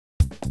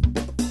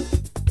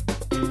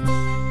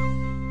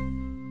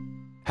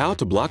How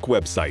to block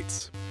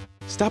websites.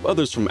 Stop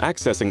others from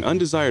accessing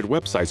undesired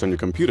websites on your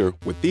computer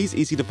with these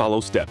easy-to-follow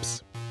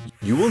steps.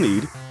 You will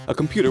need a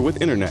computer with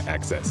internet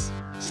access.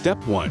 Step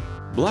 1.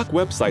 Block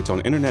websites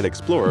on Internet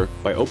Explorer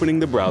by opening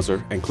the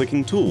browser and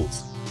clicking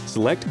Tools.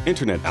 Select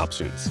Internet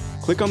Options.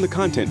 Click on the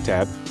Content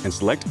tab and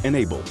select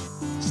Enable.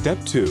 Step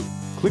 2.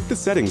 Click the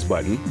Settings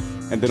button,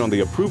 and then on the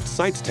Approved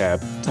Sites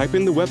tab, type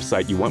in the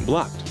website you want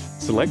blocked.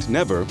 Select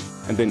Never,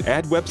 and then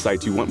add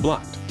websites you want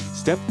blocked.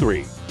 Step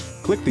 3.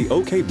 Click the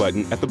OK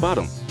button at the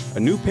bottom. A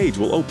new page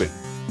will open.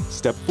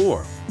 Step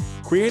 4.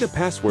 Create a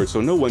password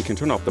so no one can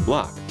turn off the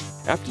block.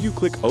 After you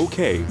click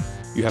OK,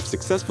 you have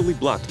successfully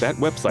blocked that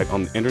website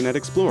on the Internet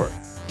Explorer.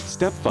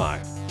 Step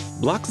 5.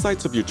 Block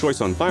sites of your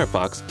choice on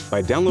Firefox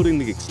by downloading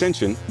the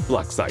extension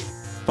Block Site.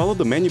 Follow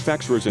the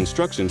manufacturer's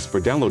instructions for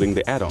downloading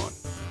the add-on.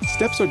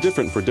 Steps are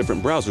different for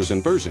different browsers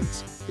and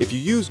versions. If you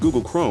use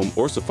Google Chrome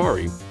or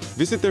Safari,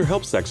 visit their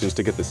help sections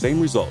to get the same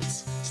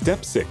results.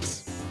 Step 6.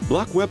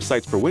 Block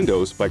websites for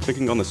Windows by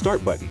clicking on the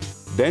Start button.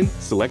 Then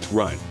select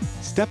Run.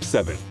 Step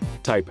 7.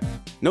 Type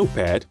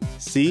Notepad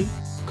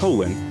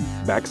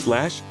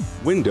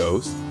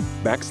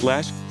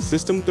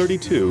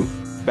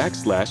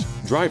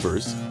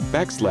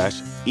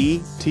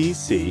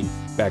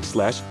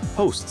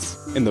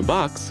in the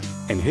box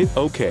and hit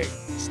OK.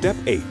 Step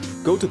 8.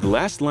 Go to the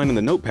last line in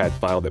the Notepad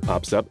file that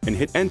pops up and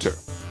hit Enter.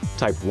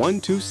 Type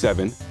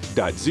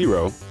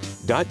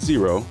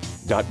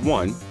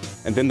 127.0.0.1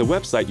 and then the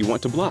website you want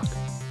to block.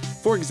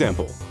 For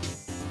example,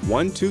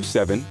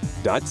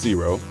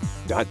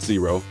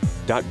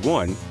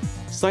 127.0.0.1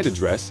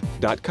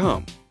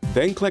 siteaddress.com.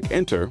 Then click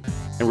Enter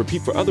and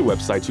repeat for other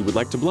websites you would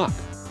like to block.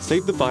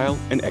 Save the file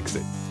and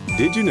exit.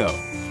 Did you know?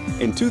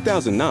 In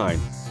 2009,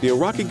 the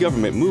Iraqi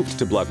government moved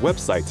to block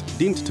websites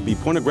deemed to be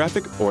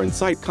pornographic or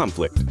incite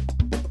conflict.